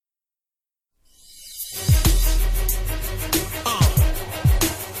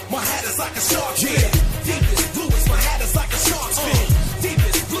a shark's fin. Deepest blue is my hat is like a shark's fin.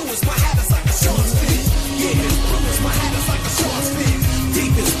 Deepest blue is my hat is like a shark's fin. Yeah, blue is my hat is like a shark's fin.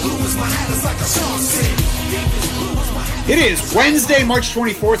 Deepest blue is my hat is like a shark's fin. Deepest blue is my hat. It is Wednesday, March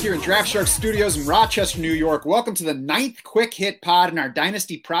 24th here in Draft Shark Studios in Rochester, New York. Welcome to the 9th Quick Hit Pod in our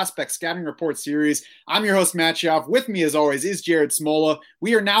Dynasty Prospect Scouting Report series. I'm your host, Matt Schauf. With me, as always, is Jared Smola.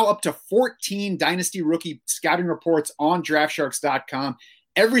 We are now up to 14 Dynasty Rookie Scouting Reports on DraftSharks.com.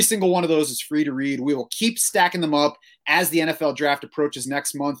 Every single one of those is free to read. We will keep stacking them up as the NFL draft approaches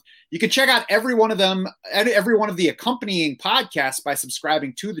next month. You can check out every one of them, every one of the accompanying podcasts by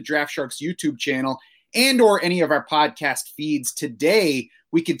subscribing to the Draft Sharks YouTube channel and or any of our podcast feeds. Today,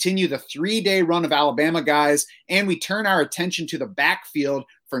 we continue the 3-day run of Alabama guys, and we turn our attention to the backfield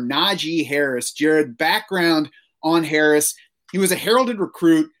for Najee Harris. Jared, background on Harris. He was a heralded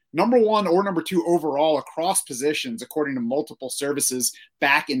recruit, number 1 or number 2 overall across positions, according to multiple services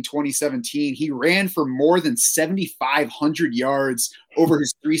back in 2017. He ran for more than 7,500 yards over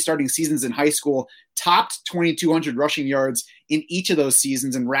his 3 starting seasons in high school, topped 2,200 rushing yards in each of those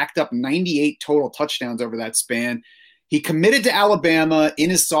seasons, and racked up 98 total touchdowns over that span. He committed to Alabama in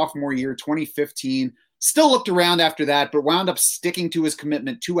his sophomore year, 2015. Still looked around after that, but wound up sticking to his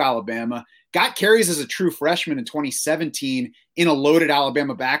commitment to Alabama. Got carries as a true freshman in 2017 in a loaded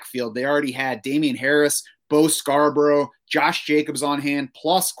Alabama backfield. They already had Damian Harris, Bo Scarborough, Josh Jacobs on hand,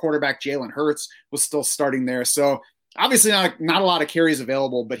 plus quarterback Jalen Hurts was still starting there. So obviously not a lot of carries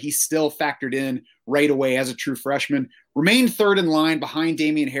available, but he still factored in right away as a true freshman. Remained third in line behind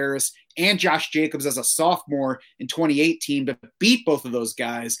Damian Harris and Josh Jacobs as a sophomore in 2018, but beat both of those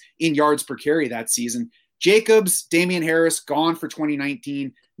guys in yards per carry that season. Jacobs, Damian Harris, gone for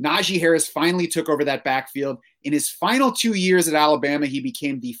 2019. Najee Harris finally took over that backfield. In his final 2 years at Alabama, he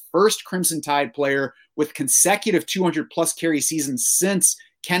became the first Crimson Tide player with consecutive 200-plus carry seasons since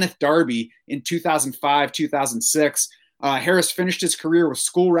Kenneth Darby in 2005-2006. Harris finished his career with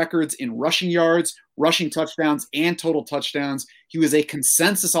school records in rushing yards, rushing touchdowns, and total touchdowns. He was a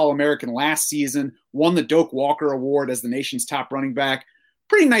consensus All-American last season, won the Doak Walker Award as the nation's top running back.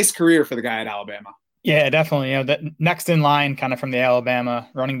 Pretty nice career for the guy at Alabama. Yeah, definitely. The next in line kind of from the Alabama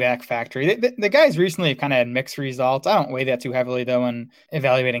running back factory. The guys recently have kind of had mixed results. I don't weigh that too heavily, though, when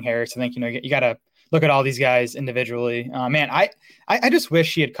evaluating Harris. I think, you got to look at all these guys individually. I just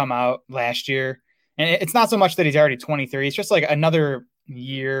wish he had come out last year. And it's not so much that he's already 23. It's just like another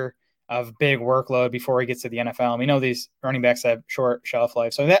year of big workload before he gets to the NFL. And we know these running backs have short shelf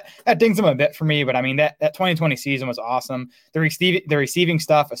life. So that dings him a bit for me. But I mean, that 2020 season was awesome. The receiving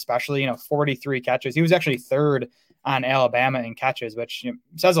stuff, especially, 43 catches. He was actually third on Alabama in catches, which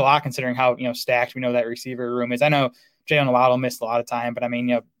says a lot considering how, stacked we know that receiver room is. I know Jalen Waddle missed a lot of time, but I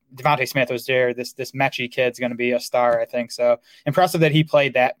mean, Devontae Smith was there. This Mechie kid's going to be a star, I think. So impressive that he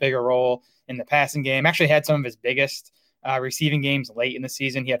played that bigger role in the passing game. Actually had some of his biggest receiving games late in the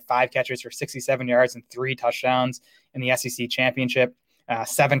season. He had 5 catches for 67 yards and 3 touchdowns in the SEC championship,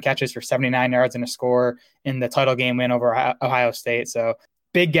 7 catches for 79 yards and a score in the title game win over Ohio State. So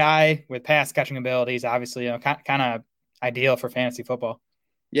big guy with pass catching abilities, obviously, kind of ideal for fantasy football.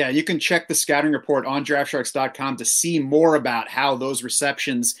 Yeah, you can check the scouting report on DraftSharks.com to see more about how those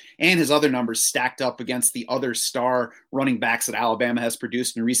receptions and his other numbers stacked up against the other star running backs that Alabama has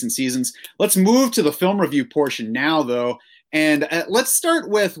produced in recent seasons. Let's move to the film review portion now, though, and let's start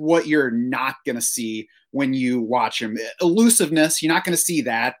with what you're not going to see when you watch him. Elusiveness, you're not going to see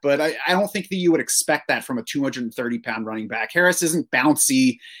that, but I don't think that you would expect that from a 230-pound running back. Harris isn't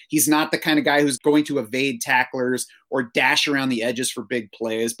bouncy. He's not the kind of guy who's going to evade tacklers or dash around the edges for big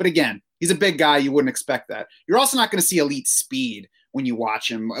plays. But again, he's a big guy. You wouldn't expect that. You're also not going to see elite speed when you watch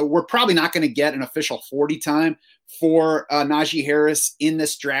him. We're probably not going to get an official 40 time for Najee Harris in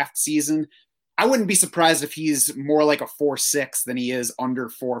this draft season. I wouldn't be surprised if he's more like a 4.6 than he is under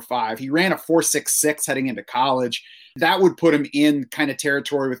 4.5. He ran a 4.66 heading into college. That would put him in kind of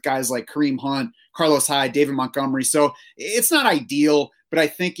territory with guys like Kareem Hunt, Carlos Hyde, David Montgomery. So it's not ideal, but I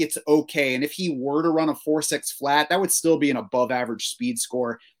think it's okay. And if he were to run a 4.6 flat, that would still be an above average speed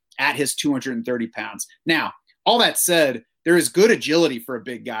score at his 230 pounds. Now, all that said, there is good agility for a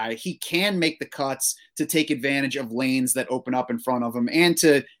big guy. He can make the cuts to take advantage of lanes that open up in front of him and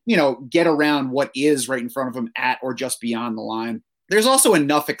to, get around what is right in front of him at or just beyond the line. There's also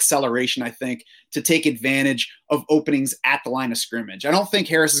enough acceleration, I think, to take advantage of openings at the line of scrimmage. I don't think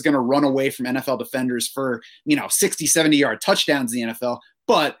Harris is going to run away from NFL defenders for, 60, 70-yard touchdowns in the NFL,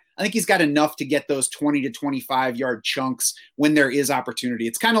 but I think he's got enough to get those 20 to 25-yard chunks when there is opportunity.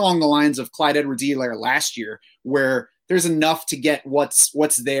 It's kind of along the lines of Clyde Edwards-Helaire last year, where there's enough to get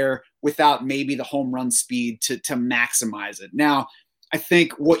what's there without maybe the home run speed to maximize it. Now, I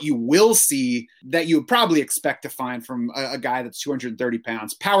think what you will see that you would probably expect to find from a guy that's 230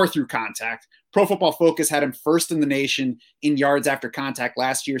 pounds, power through contact. Pro Football Focus had him first in the nation in yards after contact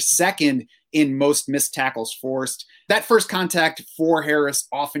last year, second in most missed tackles forced. That first contact for Harris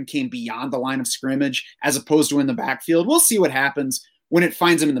often came beyond the line of scrimmage as opposed to in the backfield. We'll see what happens when it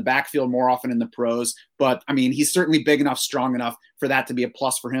finds him in the backfield more often in the pros. But, I mean, he's certainly big enough, strong enough for that to be a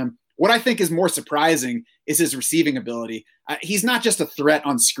plus for him. What I think is more surprising is his receiving ability. He's not just a threat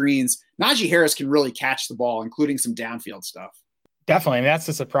on screens. Najee Harris can really catch the ball, including some downfield stuff. Definitely. I mean, that's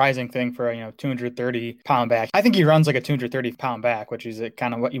the surprising thing for a 230-pound back. I think he runs like a 230-pound back, which is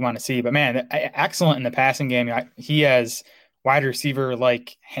kind of what you want to see. But, man, excellent in the passing game. He has wide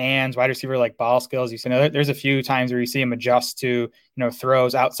receiver-like hands, wide receiver-like ball skills. There's a few times where you see him adjust to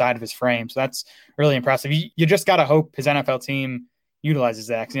throws outside of his frame. So that's really impressive. You just got to hope his NFL team utilizes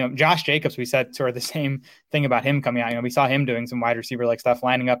that. Josh Jacobs, we said sort of the same thing about him coming out. We saw him doing some wide receiver like stuff,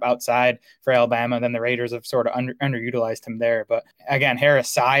 lining up outside for Alabama. Then the Raiders have sort of underutilized him there. But again, Harris'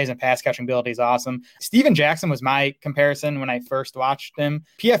 size and pass catching ability is awesome. Steven Jackson was my comparison when I first watched him.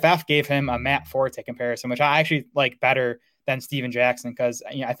 PFF gave him a Matt Forte comparison, which I actually like better than Steven Jackson because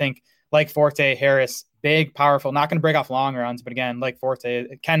I think like Forte, Harris, big, powerful, not going to break off long runs, but again, like Forte,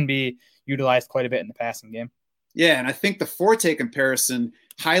 it can be utilized quite a bit in the passing game. Yeah, and I think the Forte comparison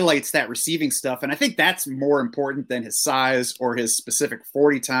highlights that receiving stuff, and I think that's more important than his size or his specific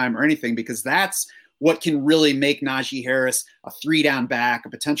 40 time or anything, because that's what can really make Najee Harris a 3-down back, a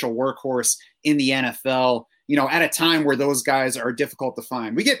potential workhorse in the NFL, at a time where those guys are difficult to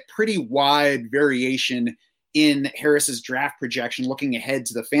find. We get pretty wide variation in Harris's draft projection looking ahead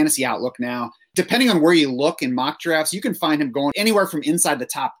to the fantasy outlook now. Depending on where you look in mock drafts, you can find him going anywhere from inside the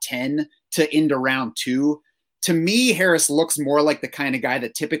top 10 to into round 2. To me, Harris looks more like the kind of guy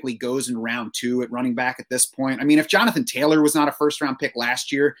that typically goes in round 2 at running back at this point. I mean, if Jonathan Taylor was not a first-round pick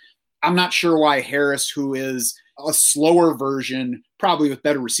last year, I'm not sure why Harris, who is a slower version, probably with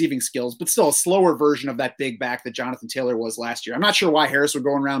better receiving skills, but still a slower version of that big back that Jonathan Taylor was last year. I'm not sure why Harris would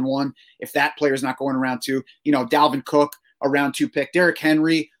go in round 1 if that player's not going in round 2. Dalvin Cook, a round 2 pick. Derrick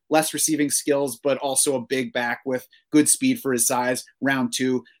Henry, less receiving skills, but also a big back with good speed for his size, round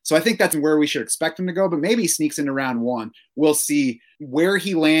 2. So I think that's where we should expect him to go, but maybe he sneaks into round 1. We'll see. Where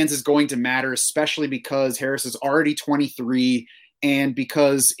he lands is going to matter, especially because Harris is already 23 and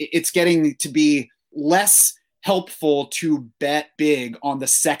because it's getting to be less helpful to bet big on the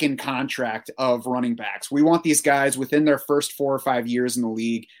second contract of running backs. We want these guys within their first 4 or 5 years in the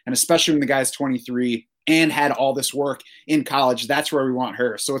league, and especially when the guy's 23 and had all this work in college, that's where we want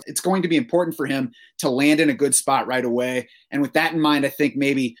her. So it's going to be important for him to land in a good spot right away. And with that in mind, I think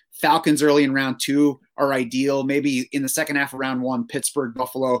maybe Falcons early in round 2 are ideal. Maybe in the second half of round 1, Pittsburgh,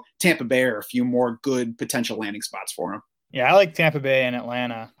 Buffalo, Tampa Bay are a few more good potential landing spots for him. Yeah, I like Tampa Bay and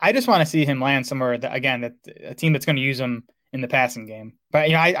Atlanta. I just want to see him land somewhere, that a team that's going to use him in the passing game.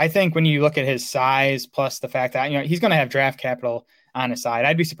 But, I think when you look at his size plus the fact that, he's going to have draft capital on his side,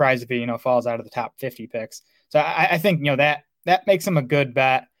 I'd be surprised if he, falls out of the top 50 picks. So I think, that makes him a good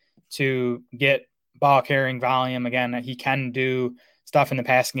bet to get ball carrying volume. Again, he can do stuff in the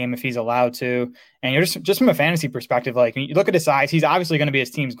passing game if he's allowed to. And just from a fantasy perspective, like when you look at his size, he's obviously going to be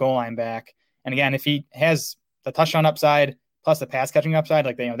his team's goal line back. And again, if he has the touchdown upside plus the pass catching upside,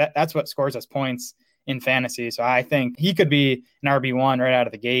 like that's what scores us points in fantasy. So I think he could be an RB1 right out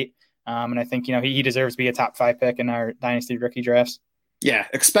of the gate. And I think, he deserves to be a top 5 pick in our dynasty rookie drafts. Yeah,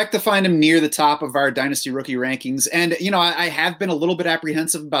 expect to find him near the top of our dynasty rookie rankings. And, I have been a little bit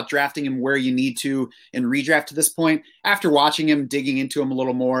apprehensive about drafting him where you need to in redraft to this point. After watching him, digging into him a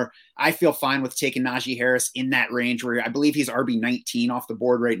little more, I feel fine with taking Najee Harris in that range where I believe he's RB19 off the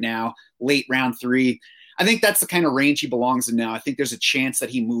board right now, late round 3. I think that's the kind of range he belongs in now. I think there's a chance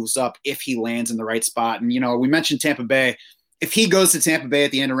that he moves up if he lands in the right spot. And, we mentioned Tampa Bay. If he goes to Tampa Bay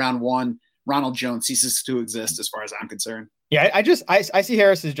at the end of round 1, Ronald Jones ceases to exist as far as I'm concerned. Yeah, I see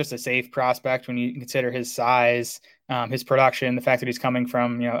Harris as just a safe prospect when you consider his size, his production, the fact that he's coming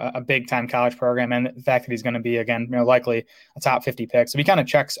from a big time college program, and the fact that he's going to be again likely a top 50 pick. So he kind of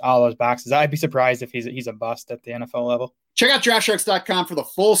checks all those boxes. I'd be surprised if he's a bust at the NFL level. Check out DraftSharks.com for the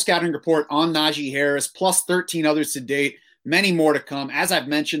full scouting report on Najee Harris, plus 13 others to date. Many more to come. As I've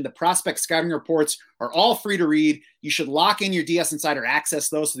mentioned, the prospect scouting reports are all free to read. You should lock in your DS Insider access,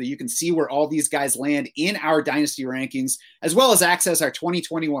 though, so that you can see where all these guys land in our dynasty rankings, as well as access our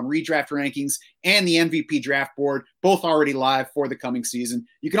 2021 redraft rankings and the MVP draft board, both already live for the coming season.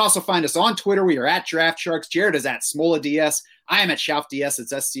 You can also find us on Twitter. We are at DraftSharks. Jared is at SmolaDS. I am at SchaufDS.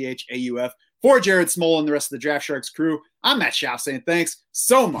 It's SCHAUF. For Jared Smola and the rest of the Draft Sharks crew, I'm Matt Schauf saying thanks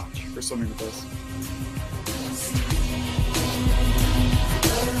so much for swimming with us.